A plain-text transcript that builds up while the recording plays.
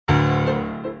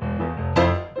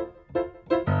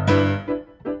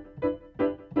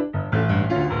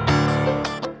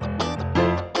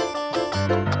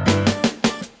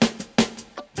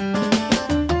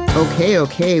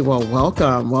Okay. Well,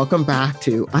 welcome back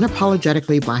to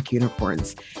Unapologetically Black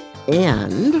Unicorns.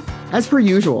 And as per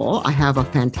usual, I have a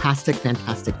fantastic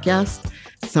guest,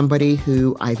 somebody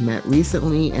who I've met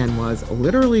recently and was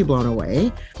literally blown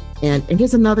away. And it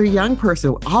is another young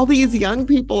person. All these young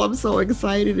people, I'm so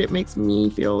excited. It makes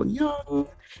me feel young.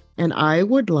 And I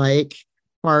would like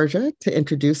Farja to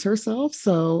introduce herself.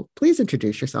 So please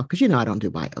introduce yourself, because I don't do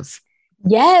bios.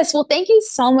 Yes. Well, thank you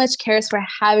so much, Karis, for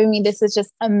having me. This is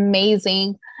just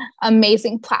amazing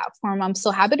platform. I'm so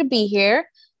happy to be here.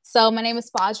 So my name is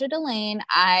Farja Delane.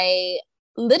 I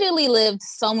literally lived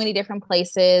so many different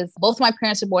places. Both my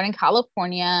parents were born in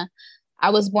California.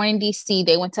 I was born in DC.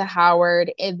 They went to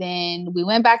Howard. And then we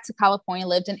went back to California,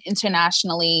 lived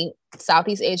internationally,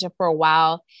 Southeast Asia for a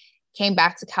while, came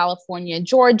back to California,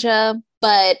 Georgia.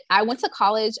 But I went to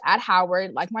college at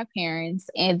Howard, like my parents.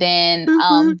 And then,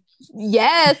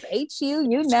 yes,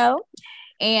 HU,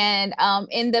 And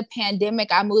in the pandemic,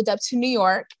 I moved up to New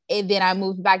York, and then I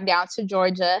moved back down to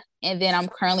Georgia. And then I'm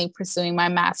currently pursuing my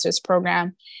master's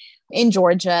program in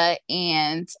Georgia.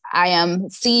 And I am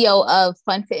CEO of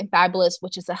Fun, Fit, and Fabulous,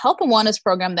 which is a health and wellness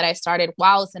program that I started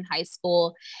while I was in high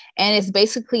school. And it's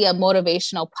basically a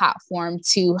motivational platform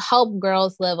to help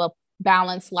girls live a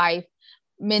balanced life,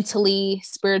 mentally,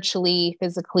 spiritually,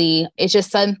 physically. It's just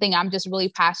something I'm just really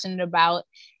passionate about.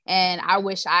 And I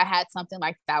wish I had something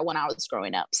like that when I was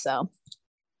growing up. So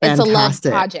it's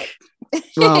fantastic. A love project.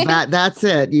 Well, that's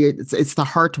it. It's the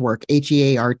heart work,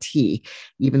 HEART.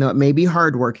 Even though it may be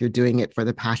hard work, you're doing it for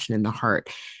the passion in the heart.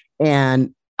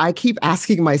 And I keep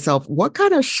asking myself, what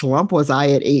kind of schlump was I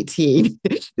at 18?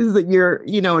 Is that you're,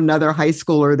 another high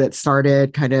schooler that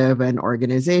started kind of an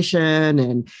organization.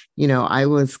 And, I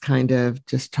was kind of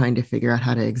just trying to figure out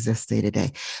how to exist day to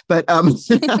day. But, I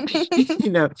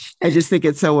just think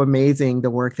it's so amazing,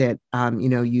 the work that,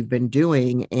 you've been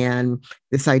doing, and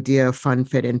this idea of fun,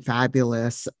 fit, and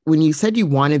fabulous. When you said you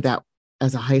wanted that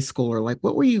as a high schooler, like,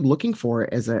 what were you looking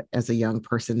for as a young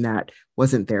person that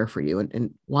wasn't there for you?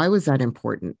 And why was that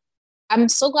important? I'm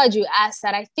so glad you asked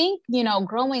that. I think,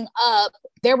 growing up,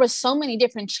 there were so many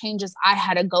different changes I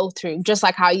had to go through, just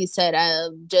like how you said,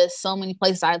 just so many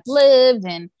places I've lived.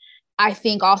 And I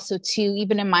think also too,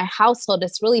 even in my household,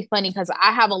 it's really funny because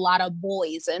I have a lot of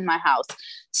boys in my house.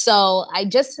 So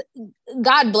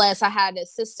God bless, I had a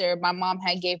sister. My mom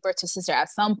had gave birth to a sister at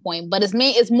some point, but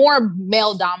it's more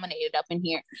male dominated up in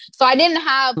here. So I didn't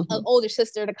have an older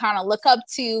sister to kind of look up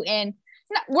to. And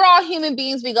we're all human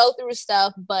beings. We go through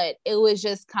stuff, but it was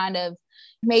just kind of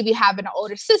maybe having an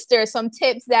older sister, some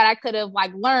tips that I could have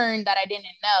learned that I didn't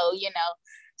know.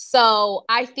 So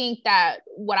I think that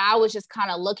what I was just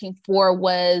kind of looking for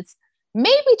was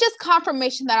maybe just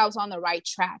confirmation that I was on the right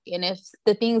track. And if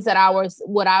the things that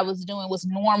what I was doing was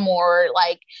normal, or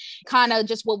kind of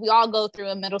just what we all go through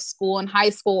in middle school and high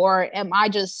school, or am I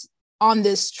just on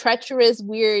this treacherous,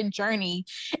 weird journey,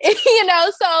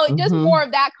 so just more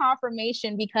of that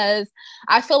confirmation, because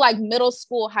I feel like middle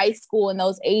school, high school, and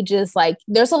those ages,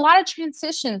 there's a lot of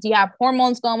transitions. You have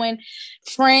hormones going,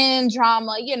 friend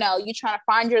drama, you're trying to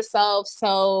find yourself.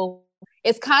 So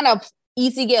it's kind of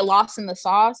easy to get lost in the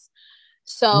sauce.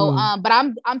 So, but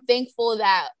I'm thankful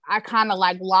that I kind of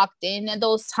locked in at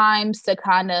those times to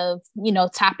kind of,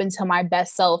 tap into my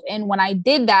best self. And when I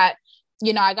did that,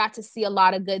 I got to see a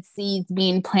lot of good seeds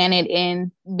being planted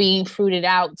and being fruited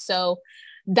out. So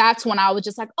that's when I was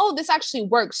just like, oh, this actually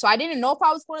works. So I didn't know if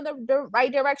I was going in the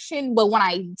right direction, but when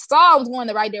I saw I was going in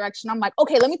the right direction, I'm like,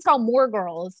 okay, let me tell more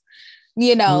girls,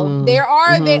 they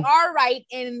are right.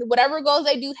 And whatever goals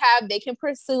they do have, they can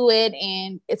pursue it.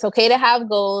 And it's okay to have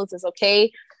goals. It's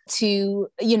okay to,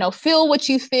 feel what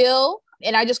you feel.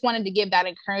 And I just wanted to give that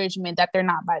encouragement that they're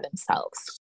not by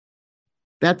themselves.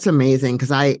 That's amazing, because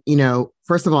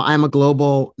first of all, I'm a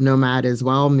global nomad as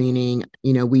well, meaning,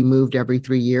 we moved every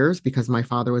 3 years because my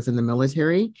father was in the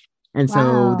military. And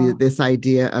Wow. so this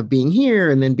idea of being here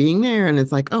and then being there, and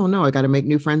it's like, oh no, I got to make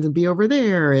new friends and be over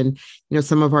there. And,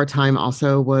 some of our time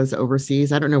also was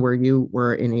overseas. I don't know where you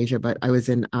were in Asia, but I was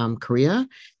in Korea.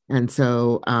 And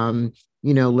so,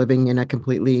 living in a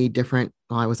completely different,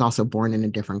 well, I was also born in a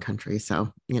different country.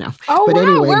 So, Oh, but wow.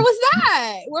 anyway, Where was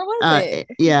that? Where was it?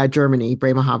 Yeah, Germany,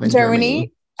 Bremerhaven,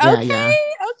 Germany. Okay. Yeah.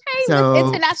 Okay. So, it's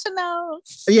international.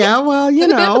 Yeah.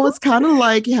 Well, it's kind of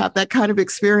like you have that kind of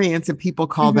experience, and people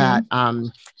call that,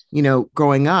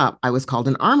 growing up, I was called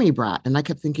an army brat. And I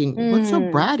kept thinking, what's so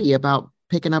bratty about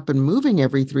picking up and moving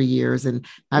every 3 years and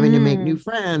having to make new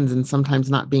friends and sometimes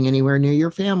not being anywhere near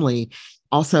your family?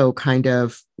 Also kind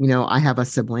of, I have a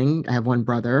sibling, I have one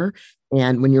brother.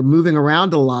 And when you're moving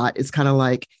around a lot, it's kind of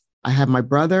like I have my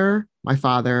brother, my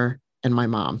father, and my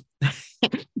mom.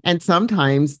 And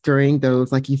sometimes during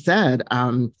those, like you said,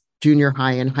 junior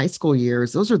high and high school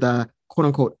years, those are the quote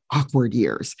unquote awkward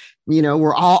years.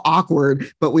 We're all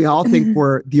awkward, but we all think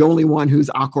we're the only one who's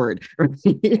awkward.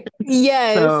 Right?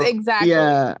 Yes, So, exactly.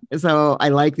 yeah. So I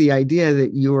like the idea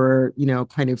that you were,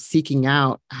 kind of seeking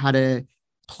out how to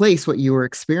place what you were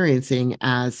experiencing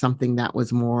as something that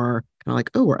was more kind of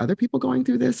like, oh, were other people going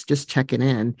through this? Just checking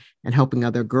in and helping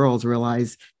other girls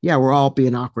realize, yeah, we're all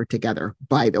being awkward together,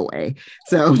 by the way.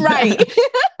 So, Right.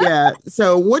 yeah.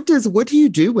 So what do you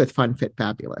do with Fun Fit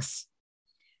Fabulous?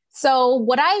 So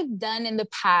what I've done in the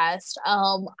past,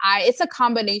 it's a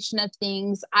combination of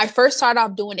things. I first started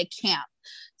off doing a camp.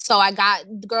 So I got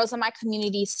the girls in my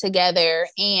communities together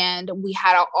and we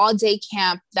had an all-day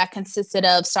camp that consisted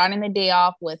of starting the day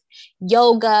off with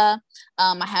yoga.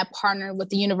 I had partnered with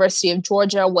the University of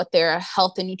Georgia with their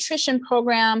health and nutrition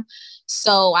program.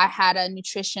 So I had a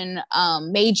nutrition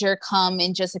major come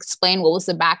and just explain what was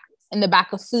in the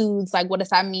back of foods, like what does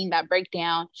that mean, that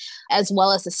breakdown, as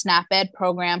well as the SNAP Ed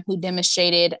program who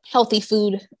demonstrated healthy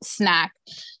food snack,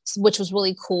 which was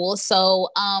really cool. So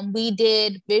we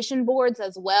did vision boards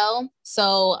as well.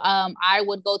 So I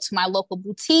would go to my local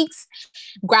boutiques,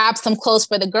 grab some clothes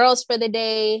for the girls for the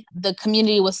day. The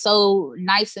community was so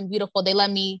nice and beautiful. They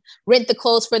let me rent the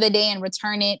clothes for the day and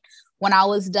return it when I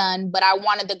was done. But I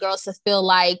wanted the girls to feel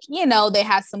like, they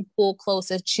had some cool clothes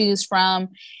to choose from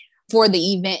for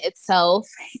the event itself.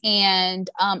 And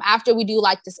after we do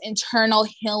like this internal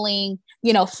healing,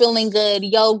 feeling good,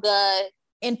 yoga,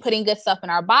 inputting good stuff in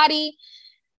our body.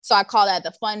 So I call that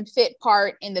the fun fit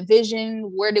part in the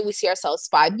vision. Where do we see ourselves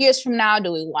 5 years from now?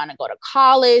 Do we want to go to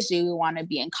college? Do we want to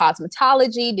be in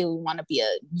cosmetology? Do we want to be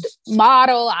a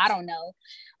model? I don't know.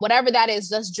 Whatever that is,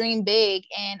 just dream big.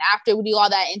 And after we do all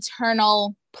that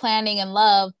internal planning and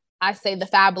love, I say the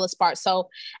fabulous part. So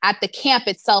at the camp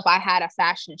itself, I had a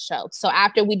fashion show. So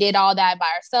after we did all that by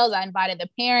ourselves, I invited the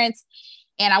parents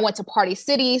and I went to Party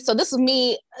City. So this was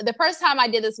me. The first time I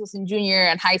did this was in junior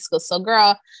and high school. So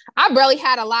girl, I barely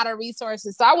had a lot of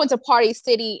resources. So I went to Party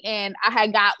City and I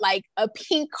had got like a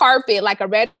pink carpet, like a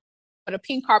red, but a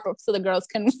pink carpet so the girls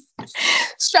can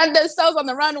strut themselves on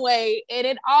the runway. And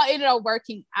it all ended up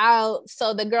working out.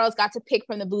 So the girls got to pick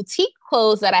from the boutique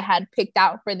clothes that I had picked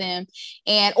out for them,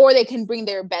 or they can bring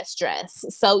their best dress.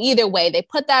 So either way, they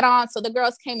put that on. So the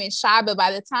girls came in shy, but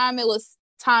by the time it was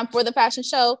time for the fashion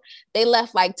show, they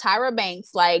left like Tyra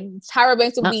Banks. Like Tyra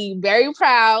Banks would be very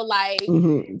proud. Like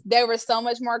they were so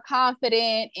much more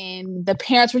confident, and the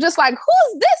parents were just like,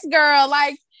 "Who's this girl?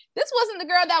 Like this wasn't the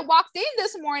girl that walked in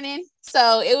this morning."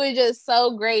 So it was just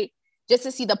so great just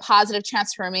to see the positive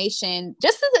transformation,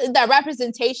 just that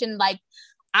representation. Like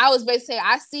I was basically saying,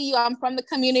 I see you, I'm from the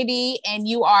community, and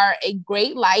you are a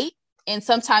great light. And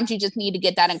sometimes you just need to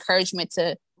get that encouragement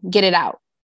to get it out.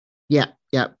 Yeah.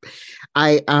 Yep.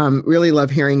 I really love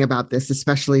hearing about this,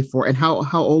 especially and how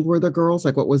old were the girls?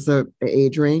 Like what was the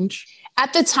age range?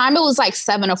 At the time, it was like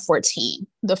 7 or 14,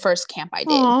 the first camp I did.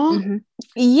 Mm-hmm.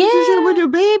 Yeah. With your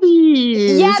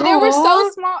babies. Yeah, they were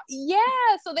so small. Yeah.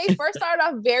 So they first started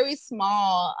off very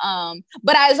small.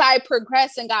 But as I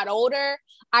progressed and got older,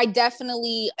 I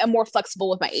definitely am more flexible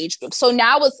with my age group. So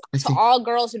now it's to all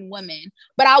girls and women,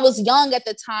 but I was young at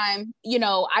the time.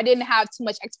 I didn't have too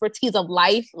much expertise of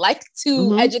life, like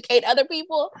to educate other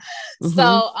people.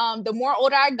 So the more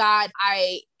older I got,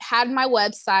 I had my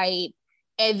website.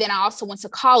 And then I also went to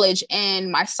college,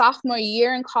 and my sophomore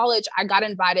year in college, I got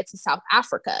invited to South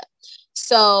Africa.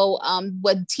 So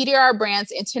with TDR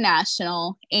Brands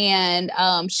International, and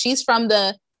she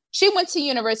went to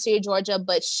University of Georgia,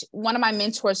 but one of my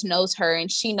mentors knows her, and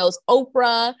she knows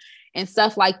Oprah and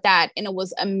stuff like that. And it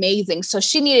was amazing. So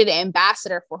she needed an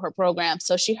ambassador for her program.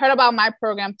 So she heard about my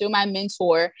program through my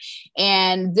mentor.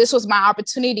 And this was my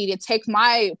opportunity to take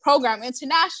my program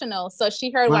international. So she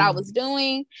heard what I was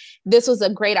doing. This was a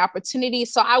great opportunity.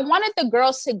 So I wanted the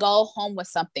girls to go home with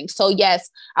something. So yes,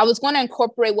 I was going to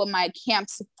incorporate what my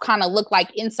camps kind of look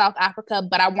like in South Africa,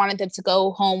 but I wanted them to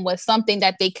go home with something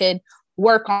that they could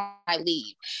work on my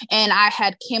leave. And I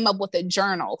had came up with a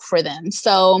journal for them.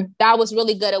 So that was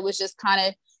really good. It was just kind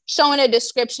of showing a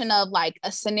description of like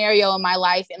a scenario in my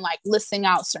life and like listing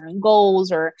out certain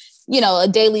goals or, a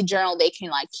daily journal they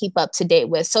can like keep up to date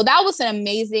with. So that was an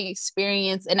amazing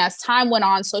experience. And as time went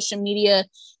on, social media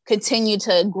continued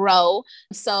to grow.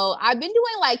 So I've been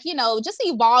doing like, just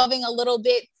evolving a little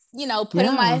bit,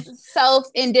 putting myself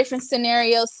in different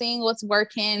scenarios, seeing what's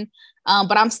working.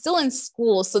 But I'm still in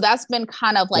school. So that's been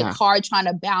kind of like hard trying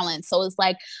to balance. So it's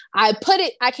like, I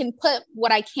can put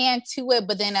what I can to it,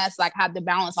 but then that's like, I have to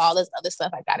balance all this other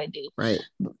stuff I got to do.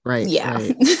 Right. Yeah.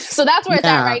 So that's where it's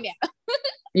at right now.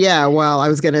 Yeah, well, I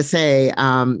was going to say,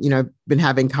 I've been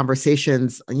having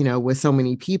conversations, with so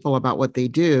many people about what they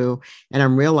do, and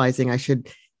I'm realizing I should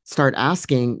start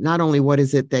asking not only what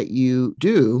is it that you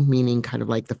do, meaning kind of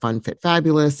like the Fun Fit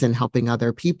Fabulous and helping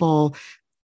other people.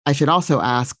 I should also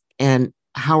ask, and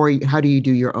how do you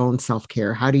do your own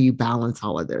self-care? How do you balance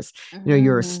all of this?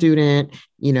 You're a student,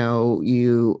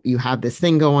 you have this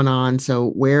thing going on. So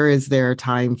where is there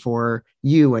time for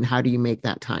you, and how do you make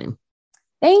that time?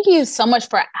 Thank you so much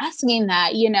for asking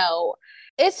that.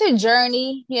 It's a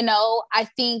journey. I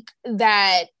think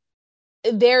that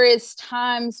there is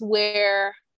times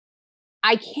where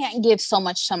I can't give so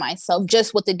much to myself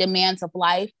just with the demands of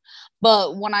life.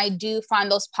 But when I do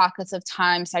find those pockets of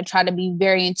times, I try to be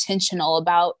very intentional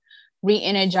about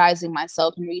re-energizing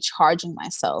myself and recharging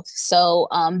myself. So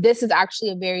this is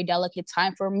actually a very delicate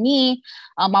time for me.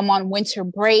 I'm on winter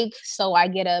break, so I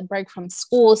get a break from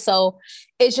school. So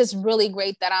it's just really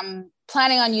great that I'm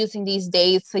planning on using these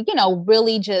days to,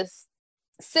 really just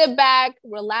sit back,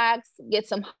 relax, get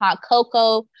some hot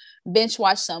cocoa, binge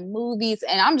watch some movies,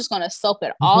 and I'm just going to soak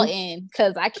it all in,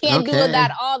 because I can't do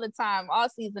that all the time, all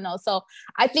seasonal. So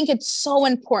I think it's so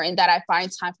important that I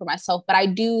find time for myself, but I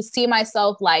do see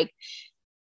myself like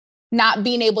not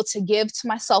being able to give to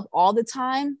myself all the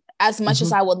time as much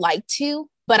as I would like to.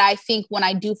 But I think when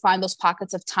I do find those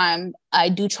pockets of time, I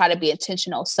do try to be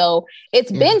intentional. So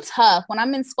it's been tough. When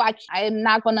I'm in school, I am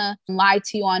not going to lie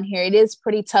to you on here. It is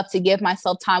pretty tough to give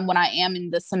myself time when I am in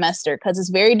the semester, because it's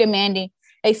very demanding,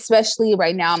 especially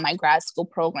right now in my grad school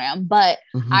program. But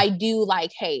I do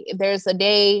like, hey, if there's a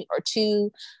day or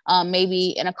two,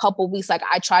 maybe in a couple of weeks, like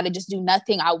I try to just do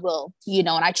nothing, I will, and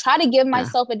I try to give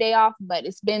myself a day off, but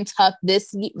it's been tough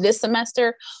this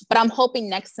semester. But I'm hoping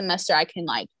next semester I can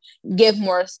like give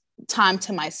more time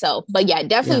to myself. But yeah,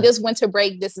 definitely this winter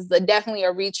break, this is definitely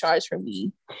a recharge for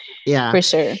me. Yeah, for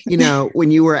sure.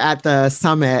 When you were at the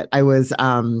summit, I was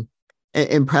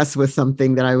impressed with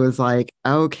something that I was like,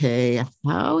 okay,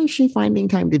 how is she finding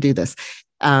time to do this?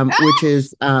 Which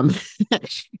is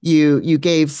you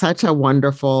gave such a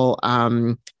wonderful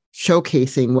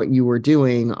showcasing what you were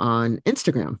doing on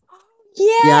Instagram.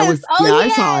 Yes.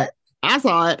 I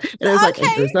saw it. And I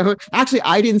was like, actually,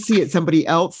 I didn't see it. Somebody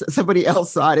else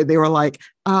saw it, and they were like,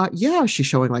 she's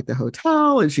showing like the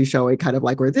hotel, and she's showing kind of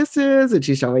like where this is, and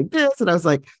she's showing this. And I was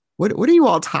like, what are you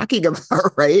all talking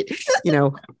about? Right.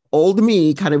 Old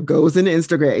me kind of goes into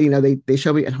Instagram, they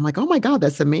show me, and I'm like, oh my God,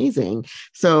 that's amazing.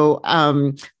 So,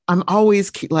 I'm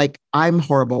always I'm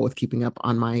horrible with keeping up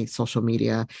on my social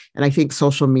media. And I think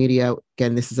social media,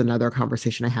 again, this is another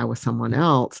conversation I had with someone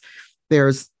else.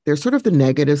 There's sort of the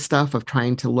negative stuff of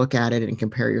trying to look at it and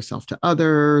compare yourself to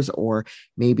others, or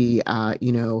maybe,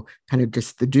 kind of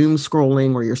just the doom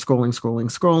scrolling where you're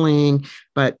scrolling.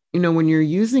 But, when you're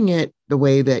using it the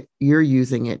way that you're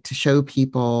using it to show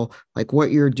people like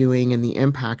what you're doing and the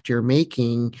impact you're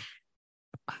making,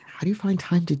 how do you find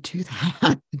time to do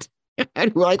that?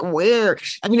 And like, where?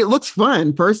 I mean, it looks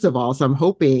fun, first of all. So I'm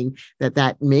hoping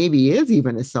that maybe is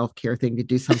even a self-care thing, to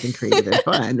do something creative and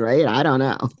fun, right? I don't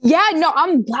know. Yeah, no,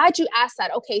 I'm glad you asked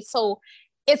that. Okay, so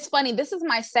it's funny. This is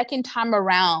my second time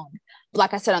around,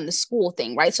 like I said, on the school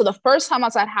thing, right? So the first time I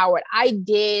was at Howard,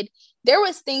 there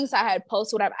was things I had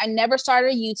posted, whatever. I never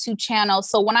started a YouTube channel.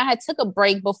 So when I had took a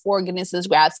break before getting into this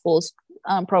grad school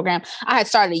program, I had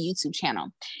started a YouTube channel.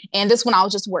 And this one I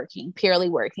was just purely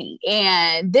working.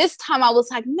 And this time I was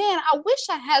like, man, I wish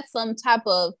I had some type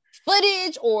of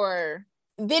footage or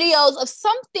videos of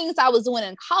some things I was doing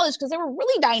in college, because they were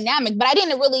really dynamic, but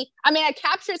I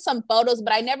captured some photos,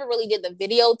 but I never really did the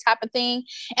video type of thing.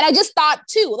 And I just thought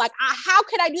too, like, how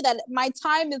could I do that? My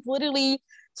time is literally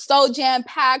so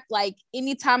jam-packed. Like,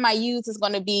 anytime I use is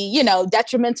going to be,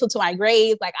 detrimental to my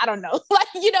grades. Like, I don't know, like,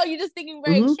 you're just thinking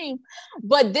very extreme.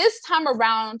 But this time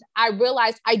around, I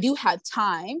realized I do have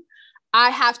time. I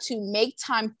have to make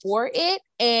time for it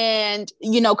and,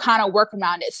 kind of work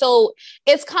around it. So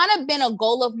it's kind of been a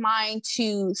goal of mine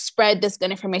to spread this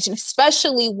good information,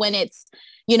 especially when it's,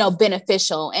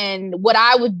 beneficial. And what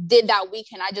did that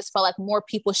weekend, I just felt like more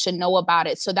people should know about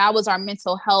it. So that was our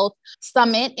mental health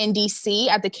summit in DC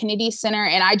at the Kennedy Center.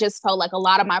 And I just felt like a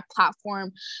lot of my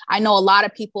platform, I know a lot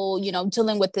of people,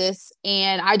 dealing with this,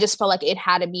 and I just felt like it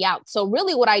had to be out. So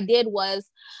really what I did was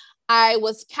I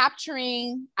was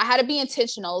capturing, I had to be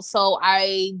intentional. So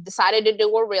I decided to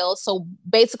do a reel. So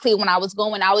basically when I was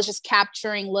going, I was just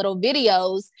capturing little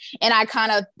videos, and I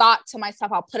kind of thought to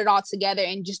myself, I'll put it all together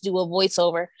and just do a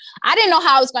voiceover. I didn't know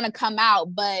how it was going to come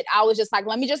out, but I was just like,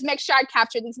 let me just make sure I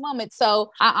capture these moments.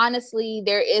 So I honestly,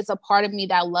 there is a part of me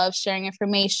that loves sharing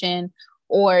information,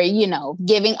 or,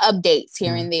 giving updates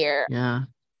here and there. Yeah.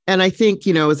 And I think,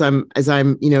 as I'm,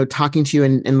 talking to you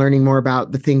and learning more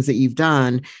about the things that you've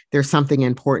done, there's something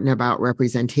important about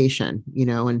representation,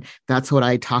 and that's what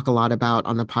I talk a lot about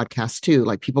on the podcast too.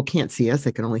 Like, people can't see us,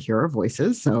 they can only hear our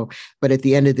voices. So, but at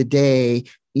the end of the day,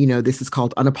 this is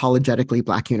called Unapologetically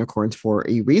Black Unicorns for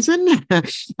a reason,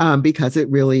 because it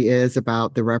really is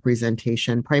about the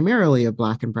representation primarily of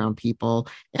Black and Brown people,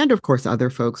 and of course,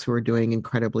 other folks who are doing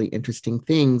incredibly interesting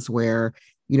things where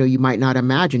you might not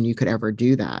imagine you could ever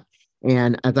do that.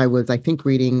 And as I think,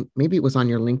 reading, maybe it was on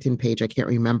your LinkedIn page, I can't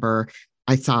remember,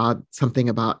 I saw something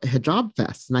about Hijab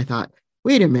Fest, and I thought,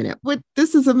 wait a minute,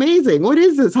 this is amazing. What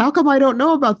is this? How come I don't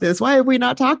know about this? Why have we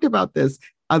not talked about this,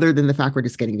 other than the fact we're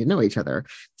just getting to know each other?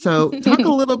 So talk a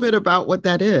little bit about what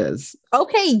that is.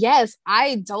 Okay, yes,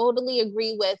 I totally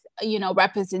agree with,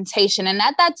 representation. And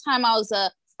at that time, I was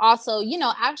also,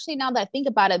 actually, now that I think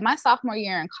about it, my sophomore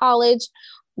year in college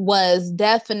was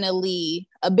definitely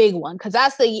a big one, because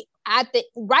that's right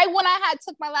when I had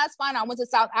took my last final, I went to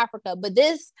South Africa, but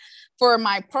this for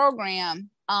my program.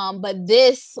 But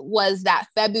this was that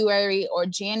February or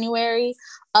January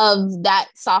of that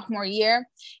sophomore year.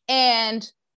 And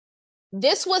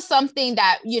this was something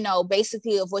that,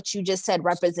 basically of what you just said,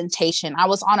 representation. I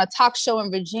was on a talk show in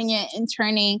Virginia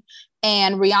interning,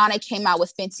 and Rihanna came out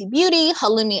with Fenty Beauty.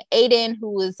 Halima Aden,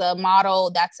 who is a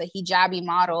model, that's a hijabi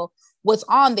model, was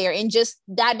on there. And just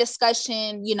that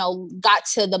discussion, got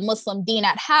to the Muslim dean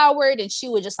at Howard, and she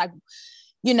was just like,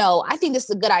 I think this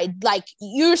is a good idea. Like,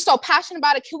 you're so passionate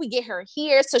about it. Can we get her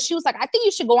here? So she was like, I think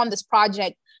you should go on this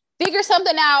project, figure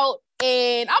something out.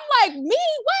 And I'm like, me?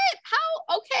 What?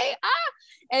 How? Okay.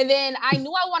 And then I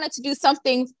knew I wanted to do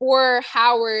something for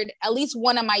Howard at least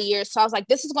one of my years. So I was like,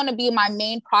 this is going to be my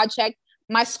main project.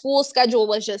 My school schedule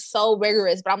was just so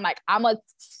rigorous, but I'm like, I'm going to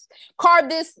carve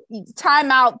this time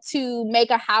out to make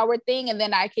a Howard thing, and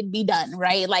then I could be done,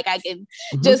 right? Like, I could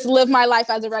just live my life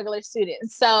as a regular student.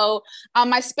 So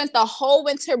I spent the whole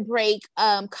winter break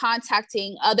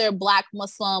contacting other Black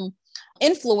Muslim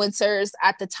influencers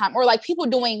at the time, or like people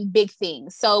doing big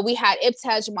things. So we had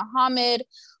Ibtaj Muhammad.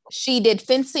 She did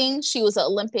fencing. She was an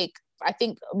Olympic, I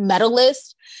think,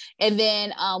 medalist. And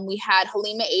then we had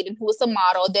Halima Aden, who was a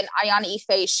model. Then Ayana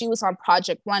Ife, she was on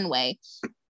Project Runway.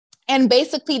 And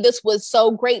basically, this was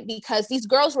so great because these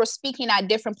girls were speaking at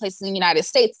different places in the United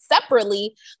States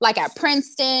separately, like at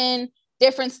Princeton,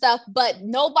 different stuff, but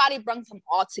nobody brings them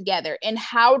all together. And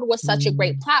Howard was such a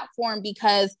great platform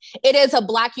because it is a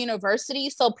Black university.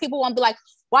 So people won't be like,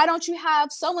 why don't you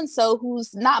have so-and-so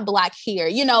who's not Black here?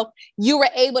 You were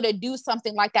able to do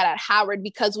something like that at Howard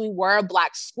because we were a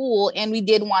Black school, and we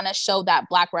did want to show that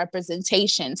Black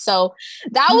representation. So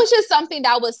that was just something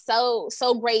that was so,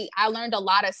 so great. I learned a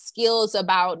lot of skills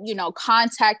about,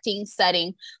 contacting,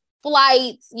 setting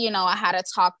flights. I had to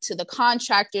talk to the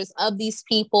contractors of these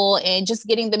people and just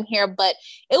getting them here. But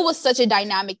it was such a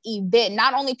dynamic event.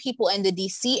 Not only people in the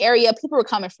DC area, people were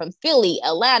coming from Philly,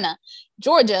 Atlanta,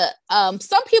 Georgia.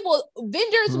 Some people,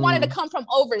 vendors wanted to come from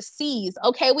overseas.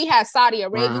 Okay, we had Saudi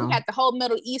Arabia, we had the whole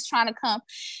Middle East trying to come.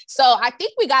 So I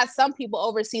think we got some people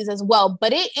overseas as well,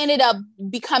 but it ended up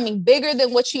becoming bigger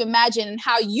than what you imagine. And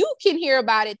how you can hear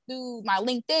about it through my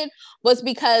LinkedIn was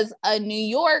because a New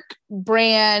York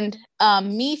brand,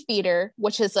 MeatFeeder,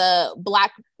 which is a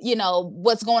Black,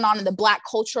 what's going on in the Black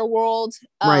culture world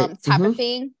type of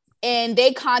thing. And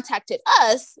they contacted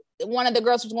us. One of the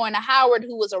girls was going to Howard,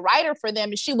 who was a writer for them.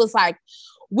 And she was like,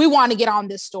 we want to get on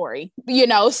this story,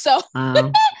 so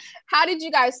how did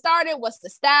you guys start it? What's the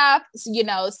staff?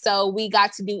 So we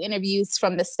got to do interviews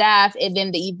from the staff and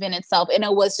then the event itself. And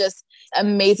it was just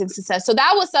amazing success. So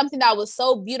that was something that was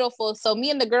so beautiful. So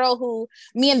me and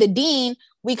the dean,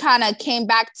 we kind of came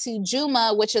back to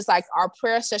Juma, which is like our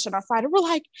prayer session on Friday. We're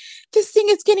like, this thing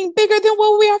is getting bigger than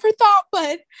what we ever thought,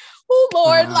 but oh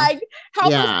Lord,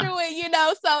 help us through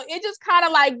it, so it just kind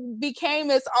of like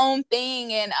became its own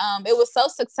thing. And it was so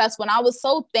successful, and I was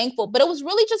so thankful, but it was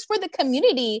really just for the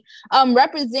community,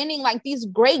 representing like these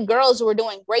great girls who were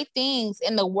doing great things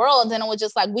in the world. And it was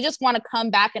just like, we just want to come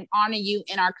back and honor you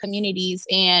in our communities.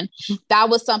 And that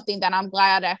was something that I'm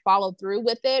glad I followed through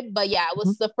with it. But yeah, it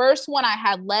was the first one I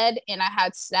had led, and I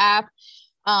had staff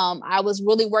I was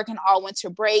really working all winter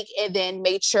break, and then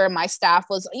made sure my staff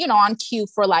was, on cue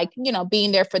for like,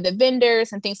 being there for the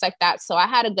vendors and things like that. So I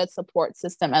had a good support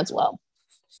system as well.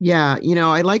 Yeah.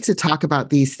 I like to talk about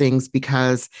these things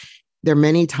because there are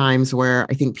many times where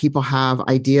I think people have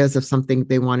ideas of something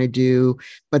they want to do,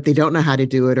 but they don't know how to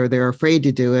do it, or they're afraid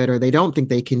to do it, or they don't think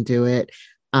they can do it.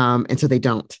 And so they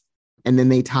don't. And then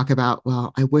they talk about,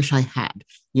 well, I wish I had,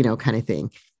 kind of thing.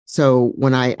 So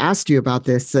when I asked you about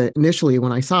this initially,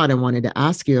 when I saw it, I wanted to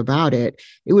ask you about it.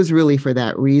 It was really for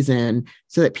that reason,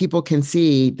 so that people can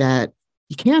see that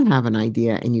you can have an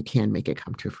idea and you can make it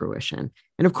come to fruition.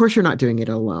 And of course, you're not doing it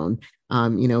alone.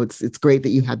 It's great that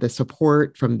you had the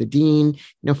support from the dean.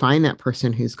 Find that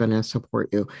person who's going to support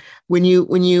you. When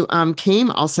you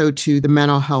came also to the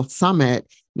mental health summit,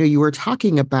 you were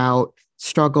talking about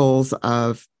struggles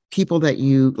of people that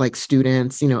you like,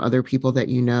 students, other people that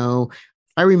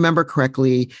I remember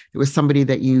correctly, there was somebody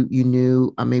that you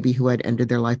knew maybe who had ended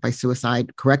their life by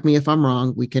suicide. Correct me if I'm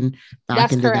wrong. We can back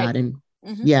That's into correct. that. And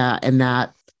yeah, and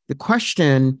that the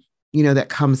question, that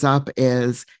comes up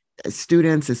is, as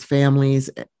students, as families,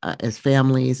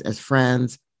 as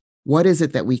friends, what is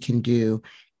it that we can do?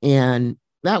 And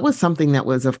that was something that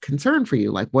was of concern for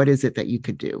you. Like, what is it that you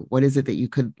could do? What is it that you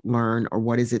could learn? Or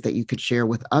what is it that you could share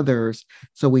with others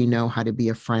so we know how to be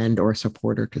a friend or a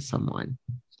supporter to someone?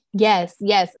 Yes.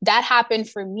 That happened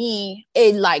for me.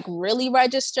 It like really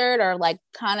registered, or like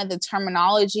kind of the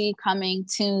terminology coming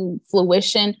to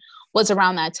fruition was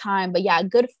around that time. But yeah, a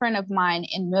good friend of mine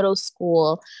in middle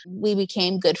school, we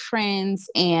became good friends,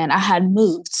 and I had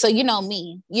moved. So,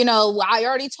 me, I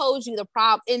already told you the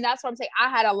problem. And that's what I'm saying. I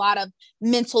had a lot of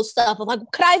mental stuff of like,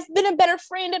 could I have been a better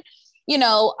friend?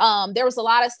 There was a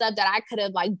lot of stuff that I could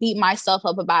have like beat myself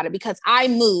up about it, because I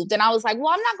moved and I was like,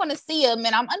 well, I'm not going to see him,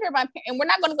 and I'm under my, and we're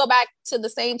not going to go back to the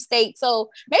same state. So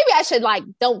maybe I should like,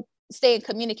 don't stay in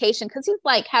communication, because he's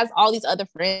like has all these other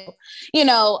friends.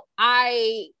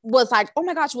 I was like, oh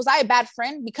my gosh, was I a bad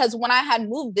friend? Because when I had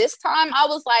moved this time, I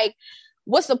was like,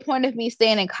 what's the point of me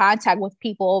staying in contact with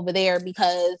people over there,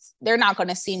 because they're not going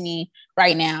to see me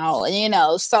right now,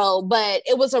 so, but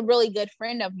it was a really good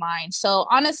friend of mine. So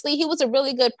honestly, he was a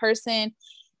really good person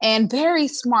and very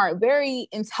smart, very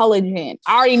intelligent.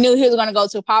 I already knew he was going to go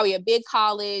to probably a big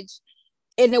college,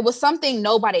 and it was something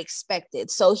nobody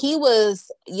expected. So he was,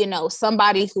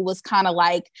 somebody who was kind of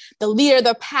like the leader of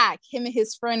the pack, him and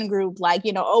his friend group, like,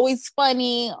 always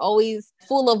funny, always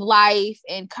full of life,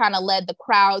 and kind of led the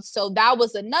crowd. So that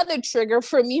was another trigger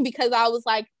for me, because I was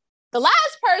like, the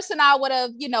last person I would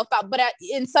have, thought,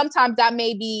 and sometimes that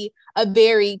may be a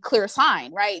very clear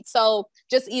sign, right? So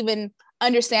just even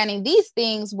understanding these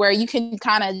things where you can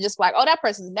kind of just like, oh, that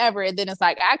person's never. And then it's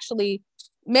like, actually,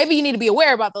 maybe you need to be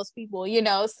aware about those people,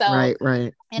 so.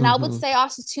 Right. And I would say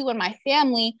also too, in my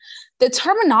family, the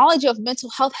terminology of mental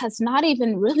health has not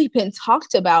even really been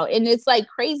talked about. And it's like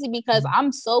crazy, because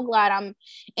I'm so glad I'm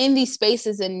in these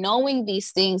spaces and knowing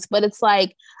these things. But it's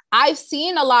like, I've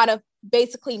seen a lot of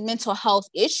basically mental health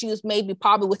issues, maybe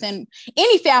probably within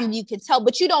any family you can tell,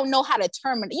 but you don't know how to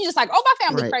terminate. You just like, oh, my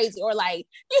family crazy, or like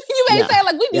you may say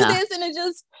like, we do this, and it's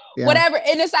just whatever.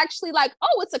 And it's actually like,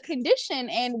 oh, it's a condition,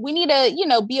 and we need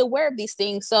to, be aware of these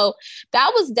things. So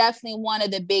that was definitely one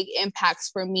of the big impacts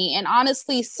for me. And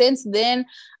honestly, since then,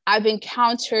 I've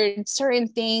encountered certain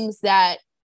things that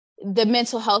the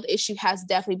mental health issue has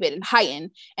definitely been heightened.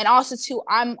 And also too,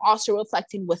 I'm also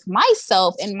reflecting with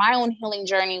myself in my own healing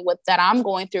journey with that I'm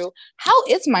going through. How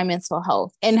is my mental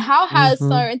health, and how has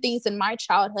certain things in my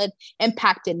childhood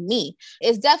impacted me?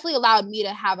 It's definitely allowed me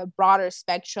to have a broader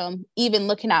spectrum, even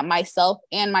looking at myself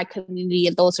and my community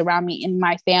and those around me and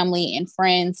my family and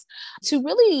friends, to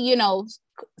really,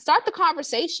 start the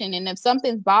conversation. And if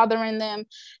something's bothering them,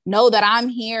 know that I'm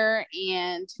here,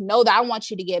 and know that I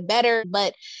want you to get better.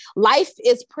 But life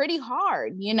is pretty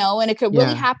hard, and it could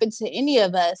really happen to any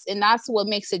of us. And that's what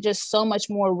makes it just so much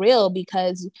more real,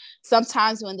 because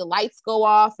sometimes when the lights go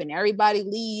off and everybody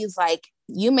leaves, like,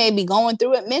 you may be going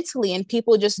through it mentally, and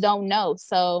people just don't know.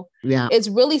 So it's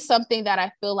really something that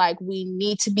I feel like we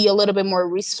need to be a little bit more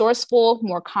resourceful,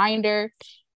 more kinder.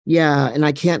 Yeah. And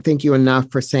I can't thank you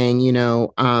enough for saying,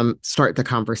 start the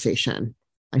conversation.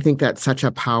 I think that's such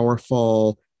a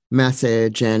powerful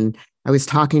message. And I was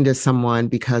talking to someone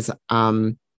because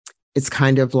it's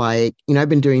kind of like, I've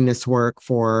been doing this work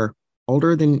for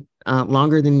longer than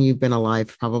you've been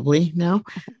alive, probably now.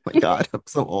 Oh my God, I'm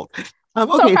so old.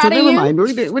 Okay, so never mind.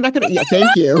 We're not going to.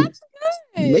 Thank you.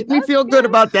 Make me feel good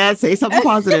about that. Say something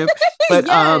positive. But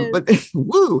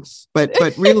woo. But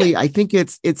really, I think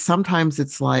it's sometimes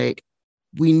it's like,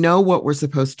 we know what we're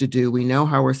supposed to do. We know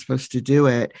how we're supposed to do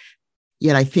it.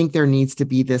 Yet I think there needs to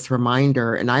be this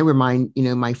reminder. And I remind,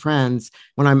 my friends,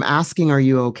 when I'm asking, are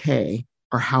you okay?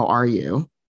 Or how are you?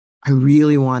 I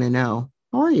really want to know,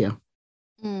 how are you?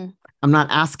 Mm. I'm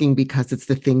not asking because it's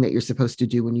the thing that you're supposed to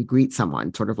do when you greet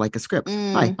someone, sort of like a script.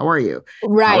 Hi, how are you?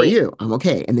 Right. How are you? I'm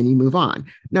okay. And then you move on.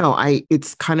 No,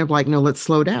 it's kind of like, no, let's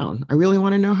slow down. I really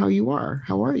want to know how you are.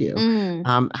 How are you?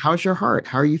 How's your heart?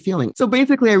 How are you feeling? So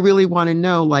basically, I really want to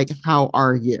know, like, how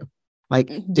are you? Like,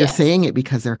 they're saying it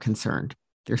because they're concerned.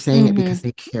 They're saying it because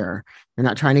they care. They're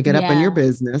not trying to get up in your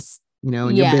business, in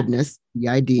your business,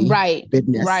 BID, right,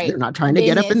 business. Right. They're not trying to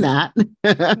get up in that.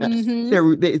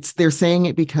 They're saying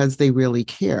it because they really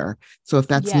care. So if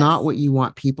that's not what you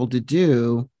want people to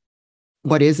do,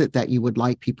 what is it that you would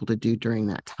like people to do during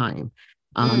that time?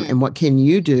 And what can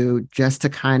you do just to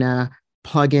kind of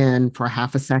plug in for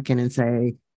half a second and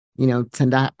say,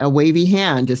 send a wavy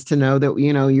hand just to know that,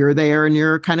 you're there and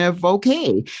you're kind of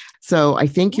okay. So I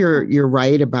think you're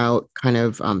right about kind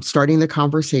of starting the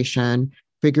conversation,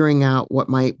 figuring out what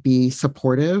might be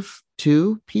supportive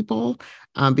to people,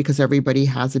 because everybody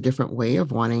has a different way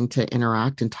of wanting to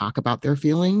interact and talk about their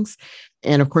feelings.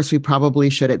 And of course, we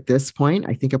probably should at this point,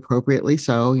 I think appropriately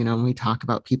so, when we talk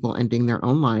about people ending their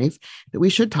own life, that we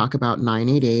should talk about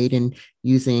 988 and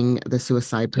using the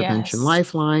Suicide Prevention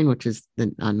Lifeline, which is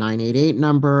the 988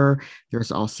 number.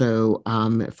 There's also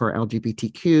for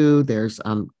LGBTQ, there's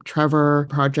Trevor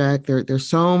Project. There's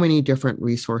so many different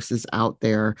resources out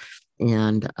there.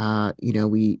 And,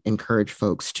 we encourage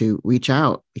folks to reach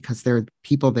out because there are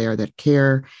people there that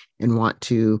care and want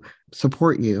to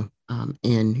support you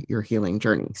in your healing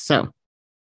journey. So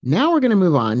now we're going to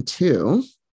move on to,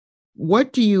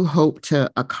 what do you hope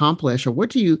to accomplish, or what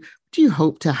do you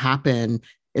hope to happen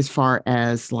as far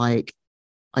as like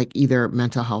either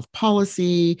mental health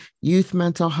policy, youth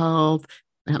mental health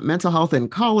in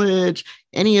college,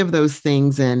 any of those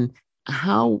things? And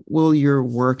how will your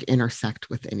work intersect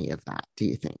with any of that, do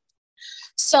you think?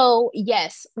 So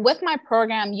yes, with my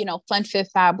program, Fun Fit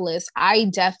Fabulous, I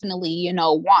definitely,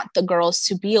 want the girls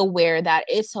to be aware that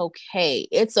it's okay.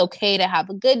 It's okay to have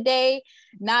a good day,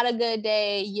 not a good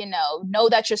day, know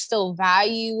that you're still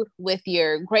valued with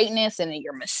your greatness and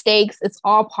your mistakes. It's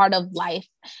all part of life,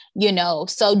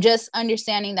 So just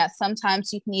understanding that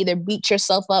sometimes you can either beat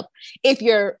yourself up if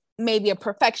you're maybe a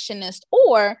perfectionist,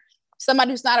 or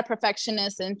somebody who's not a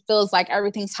perfectionist and feels like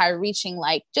everything's high reaching,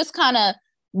 like just kind of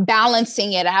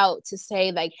balancing it out to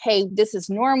say like, hey, this is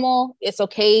normal. It's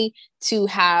okay to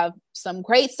have some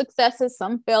great successes,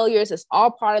 some failures. It's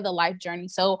all part of the life journey.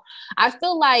 So I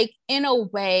feel like in a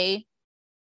way,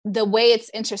 the way it's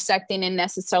intersecting in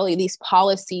necessarily these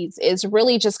policies is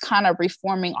really just kind of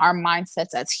reforming our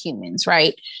mindsets as humans,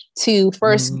 right? To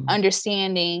first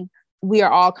understanding we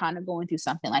are all kind of going through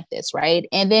something like this, right?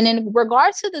 And then in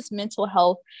regards to this mental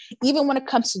health, even when it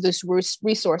comes to this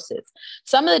resources,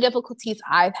 some of the difficulties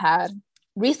I've had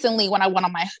recently when I went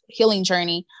on my healing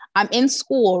journey, I'm in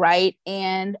school, right?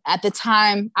 And at the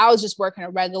time, I was just working a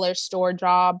regular store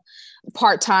job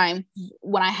part-time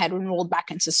when I had enrolled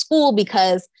back into school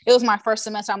because it was my first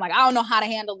semester. I'm like, I don't know how to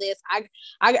handle this.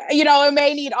 It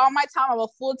may need all my time. I'm a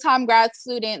full-time grad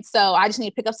student. So I just need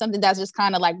to pick up something that's just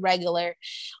kind of like regular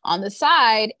on the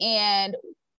side. And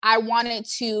I wanted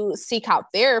to seek out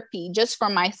therapy just for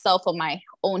myself of my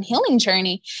own healing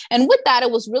journey. And with that,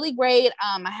 it was really great.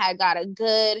 I had got a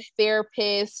good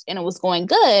therapist and it was going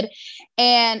good.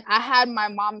 And I had my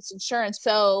mom's insurance.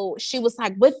 So she was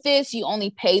like, with this, you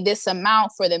only pay this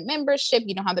amount for the membership.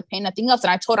 You don't have to pay nothing else.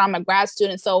 And I told her I'm a grad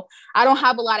student, so I don't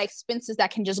have a lot of expenses that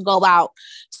can just go out.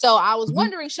 So I was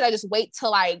wondering, should I just wait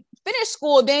till I finish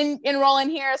school, then enroll in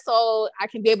here so I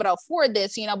can be able to afford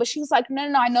this, But she was like, no,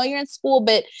 I know you're in school,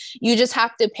 but you just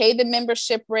have to pay the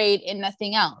membership rate and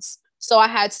nothing else. So I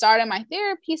had started my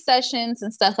therapy sessions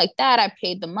and stuff like that. I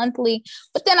paid the monthly,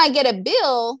 but then I get a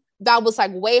bill that was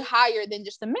like way higher than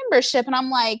just the membership. And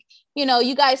I'm like,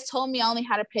 you guys told me I only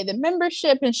had to pay the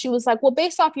membership. And she was like, well,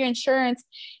 based off your insurance,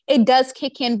 it does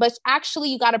kick in, but actually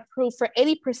you got approved for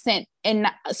 80%. And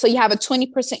so you have a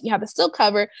 20%, you have to still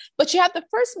cover, but you have to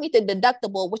first meet the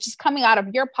deductible, which is coming out of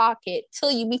your pocket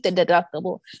till you meet the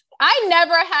deductible. I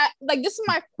never had, this is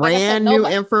my brand new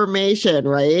information,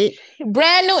 right?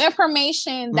 Brand new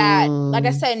information that, like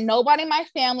I said, nobody in my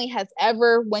family has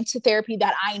ever went to therapy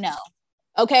that I know.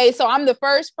 Okay, so I'm the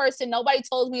first person. Nobody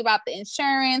told me about the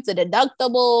insurance, the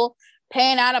deductible,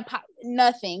 paying out of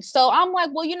nothing. So I'm like,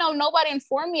 well, nobody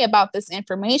informed me about this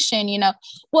information,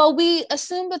 Well, we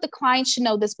assume that the client should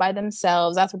know this by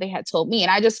themselves. That's what they had told me.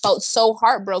 And I just felt so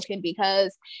heartbroken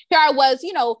because here I was,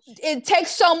 it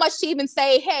takes so much to even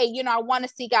say, hey, I want to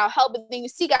seek out help. And then you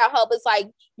seek out help. It's like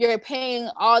you're paying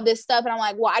all this stuff. And I'm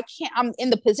like, well, I can't, I'm in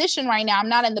the position right now. I'm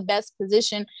not in the best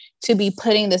position to be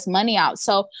putting this money out.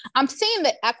 So I'm seeing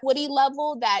the equity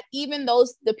level that even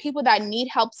the people that need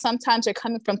help sometimes are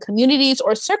coming from communities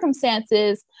or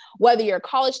circumstances, whether you're a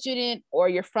college student or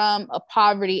you're from a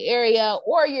poverty area,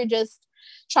 or you're just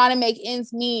trying to make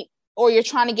ends meet, or you're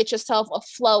trying to get yourself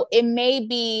afloat. It may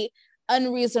be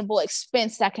unreasonable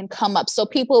expense that can come up. So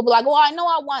people will be like, well, I know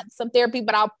I want some therapy,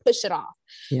 but I'll push it off.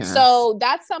 Yes. So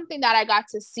that's something that I got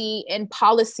to see in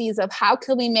policies of how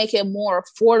can we make it more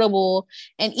affordable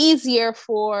and easier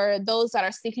for those that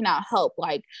are seeking out help.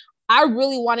 Like, I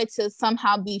really wanted to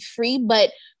somehow be free,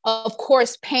 but of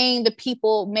course, paying the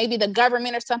people, maybe the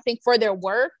government or something for their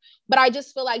work. But I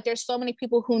just feel like there's so many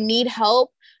people who need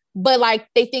help, but like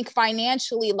they think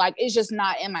financially, like it's just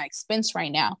not in my expense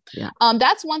right now. Yeah.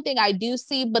 That's one thing I do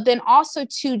see. But then also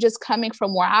too, just coming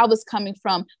from where I was coming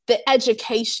from, the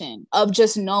education of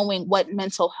just knowing what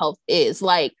mental health is.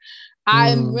 Like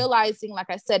I'm realizing, like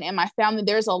I said, in my family,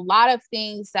 there's a lot of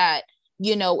things that,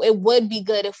 it would be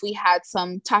good if we had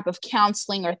some type of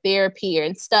counseling or therapy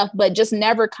and stuff, but just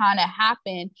never kind of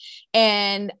happened.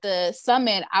 And the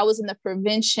summit, I was in the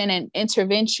prevention and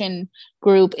intervention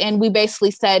group, and we basically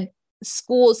said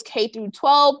schools K through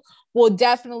 12 will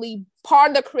definitely, part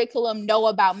of the curriculum, know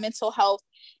about mental health.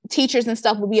 Teachers and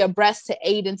stuff will be abreast to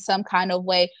aid in some kind of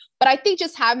way. But I think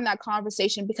just having that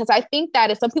conversation, because I think that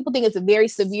if some people think it's very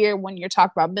severe when you're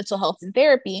talking about mental health and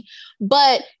therapy,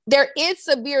 but there is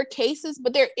severe cases,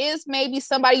 but there is maybe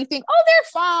somebody you think, oh, they're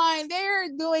fine. They're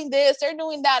doing this, they're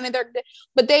doing that,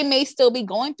 but they may still be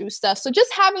going through stuff. So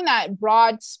just having that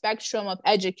broad spectrum of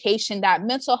education, that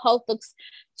mental health looks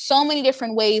so many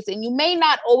different ways, and you may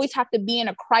not always have to be in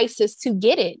a crisis to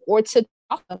get it or to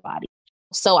talk about it.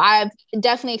 So I've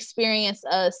definitely experienced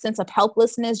a sense of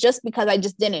helplessness just because I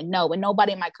just didn't know, and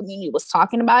nobody in my community was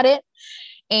talking about it.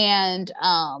 And,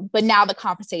 but now the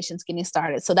conversation's getting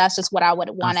started. So that's just what I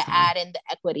would want to add in the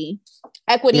equity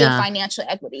and financial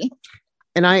equity.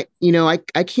 And I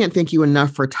can't thank you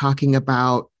enough for talking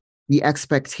about the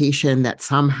expectation that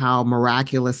somehow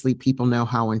miraculously people know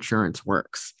how insurance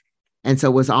works. And so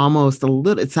it was almost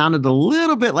it sounded a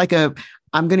little bit like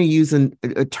I'm going to use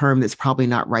a term that's probably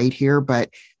not right here,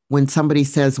 but when somebody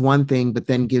says one thing, but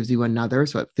then gives you another,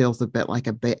 so it feels a bit like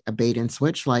a bait and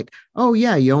switch, like, oh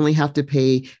yeah, you only have to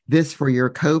pay this for your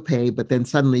copay, but then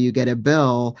suddenly you get a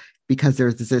bill because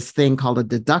there's this thing called a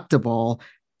deductible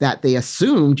that they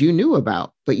assumed you knew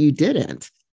about, but you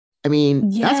didn't. I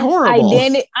mean, yes, that's horrible.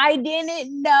 I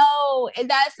didn't know. And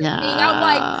that's the thing. I'm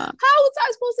like, how was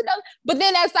I supposed to know? But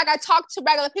then it's like I talk to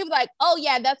regular people like, oh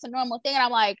yeah, that's a normal thing. And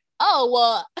I'm like, oh,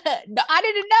 well, I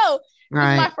didn't know. It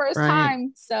was my first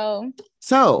time.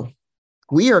 So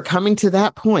we are coming to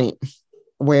that point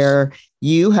where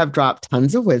you have dropped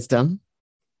tons of wisdom.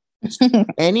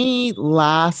 Any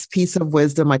last piece of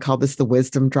wisdom? I call this the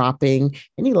wisdom dropping.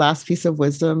 Any last piece of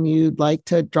wisdom you'd like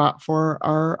to drop for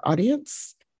our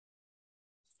audience?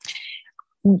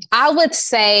 I would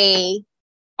say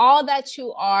all that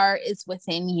you are is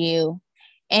within you.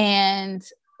 And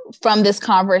from this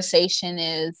conversation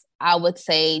I would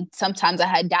say sometimes I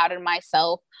had doubted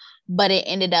myself, but it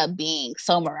ended up being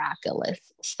so miraculous.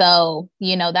 So,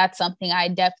 that's something I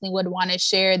definitely would want to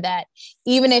share, that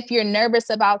even if you're nervous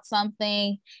about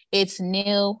something, it's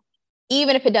new.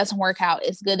 Even if it doesn't work out,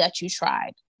 it's good that you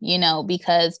tried,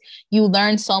 because you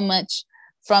learn so much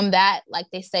from that. Like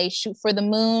they say, shoot for the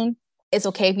moon. It's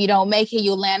okay if you don't make it,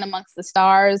 you'll land amongst the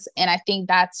stars. And I think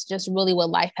that's just really what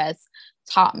life has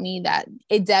taught me, that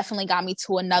it definitely got me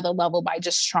to another level by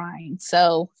just trying.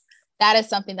 So that is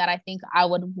something that I think I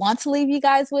would want to leave you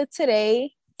guys with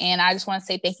today. And I just want to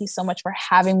say thank you so much for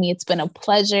having me. It's been a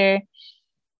pleasure.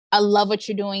 I love what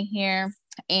you're doing here,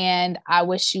 and I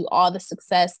wish you all the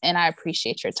success, and I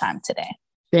appreciate your time today.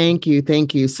 Thank you.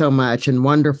 Thank you so much. And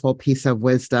wonderful piece of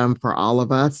wisdom for all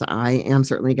of us. I am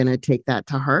certainly going to take that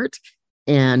to heart.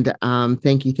 And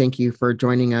thank you for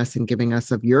joining us and giving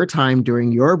us of your time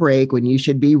during your break when you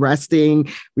should be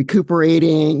resting,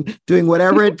 recuperating, doing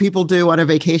whatever people do on a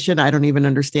vacation. I don't even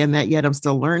understand that yet. I'm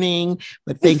still learning.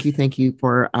 But thank you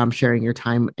for sharing your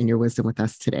time and your wisdom with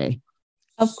us today.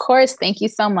 Of course. Thank you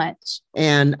so much.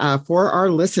 And for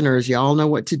our listeners, y'all know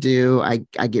what to do.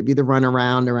 I give you the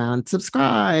runaround around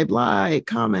subscribe, like,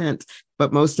 comment.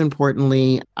 But most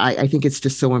importantly, I think it's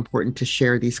just so important to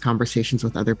share these conversations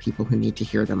with other people who need to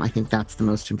hear them. I think that's the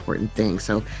most important thing.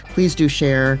 So please do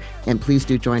share, and please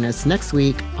do join us next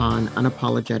week on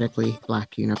Unapologetically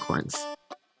Black Unicorns.